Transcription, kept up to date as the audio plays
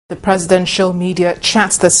The presidential media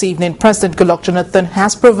chat this evening, President Goodluck Jonathan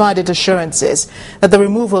has provided assurances that the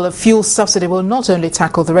removal of fuel subsidy will not only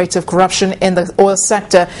tackle the rate of corruption in the oil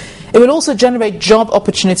sector, it will also generate job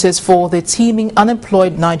opportunities for the teeming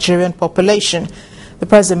unemployed Nigerian population. The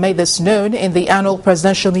president made this known in the annual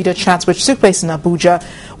presidential media chat which took place in Abuja,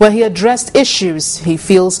 where he addressed issues he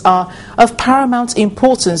feels are of paramount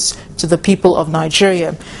importance to the people of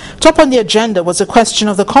Nigeria. Top on the agenda was a question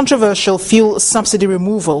of the controversial fuel subsidy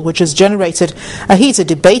removal, which has generated a heated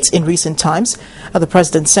debate in recent times. The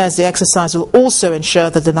president says the exercise will also ensure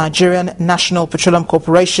that the Nigerian National Petroleum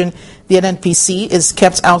Corporation, the NNPC, is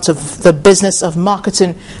kept out of the business of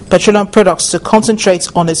marketing petroleum products to concentrate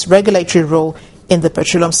on its regulatory role in the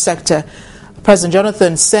petroleum sector. President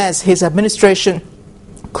Jonathan says his administration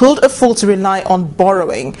could afford to rely on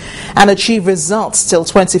borrowing and achieve results till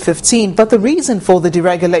 2015, but the reason for the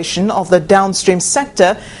deregulation of the downstream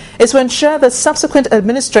sector is to ensure that subsequent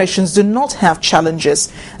administrations do not have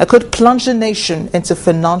challenges that could plunge the nation into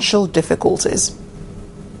financial difficulties.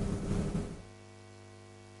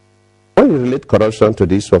 When you relate corruption to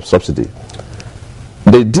the issue of subsidy,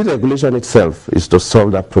 the deregulation itself is to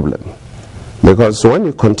solve that problem. Because when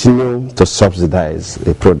you continue to subsidize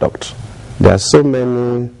a product, there are so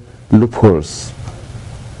many loopholes,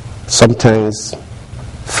 sometimes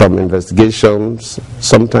from investigations,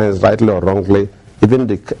 sometimes rightly or wrongly. Even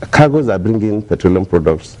the cargoes that bring in petroleum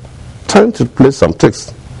products trying to play some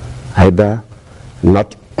tricks, either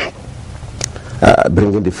not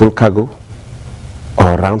bringing the full cargo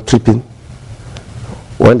or round tripping.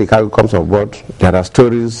 When the cargo comes on board, there are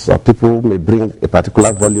stories of people who may bring a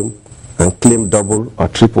particular volume and claim double or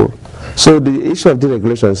triple. So the issue of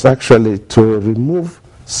deregulation is actually to remove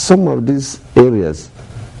some of these areas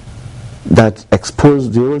that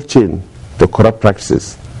expose the whole chain to corrupt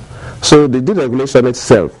practices. So the deregulation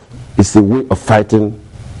itself is a way of fighting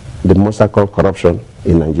the monster called corruption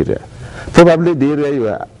in Nigeria. Probably the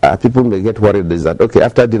area where people may get worried is that, okay,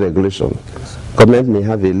 after deregulation, government may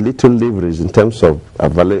have a little leverage in terms of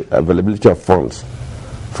availability of funds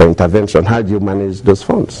for intervention. How do you manage those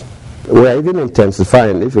funds? We are even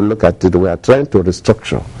intensifying. If you look at it, we are trying to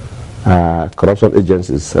restructure corruption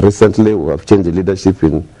agencies. Recently, we have changed the leadership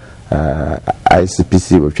in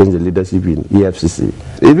ICPC, we have changed the leadership in EFCC.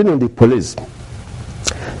 Even in the police,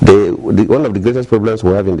 one of the greatest problems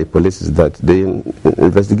we have in the police is that the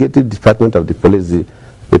investigative department of the police,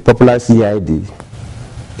 the popular CID,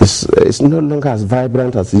 is no longer as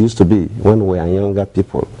vibrant as it used to be when we were younger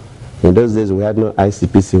people. In those days, we had no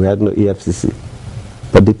ICPC, we had no EFCC.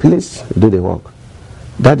 But the police do the work.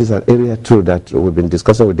 That is an area too that we've been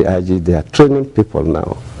discussing with the IG. They are training people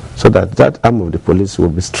now so that that arm of the police will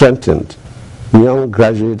be strengthened. Young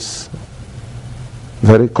graduates,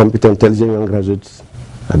 very competent, intelligent young graduates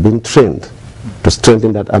are being trained to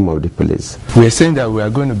strengthen that arm of the police. We are saying that we are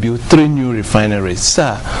going to build 3 new refineries.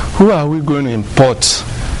 Sir, who are we going to import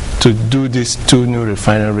to do these 2 new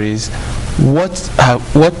refineries?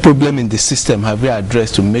 What problem in the system have we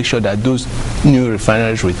addressed to make sure that those new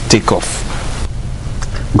refineries will take off?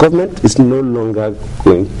 Government is no longer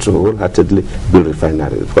going to wholeheartedly build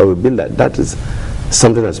refineries. Because we believe that is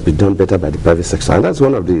something that's been done better by the private sector. And that's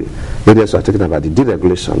one of the areas we're talking about, the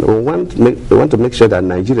deregulation. We want to make sure that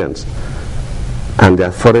Nigerians and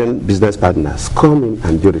their foreign business partners come in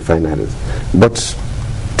and build refineries. But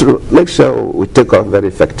to make sure we take off very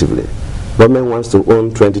effectively, government wants to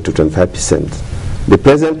own 20 to 25%. The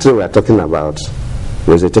present we are talking about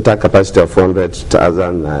was a total capacity of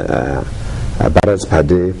 400,000 barrels per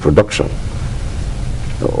day production.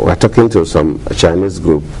 We are talking to some Chinese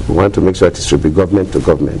group. We want to make sure it should be government to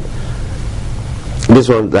government. This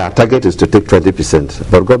one, our target is to take 20%,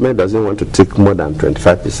 but government doesn't want to take more than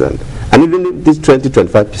 25%. And even if this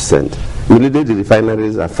 20-25%, immediately the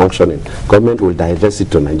refineries are functioning, government will divest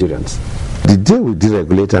it to Nigerians. The day we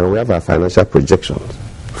deregulate, and we have our financial projections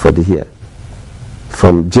for the year,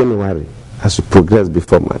 from January as we progress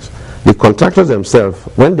before March, the contractors themselves,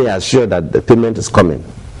 when they are sure that the payment is coming,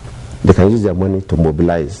 they can use their money to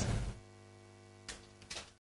mobilize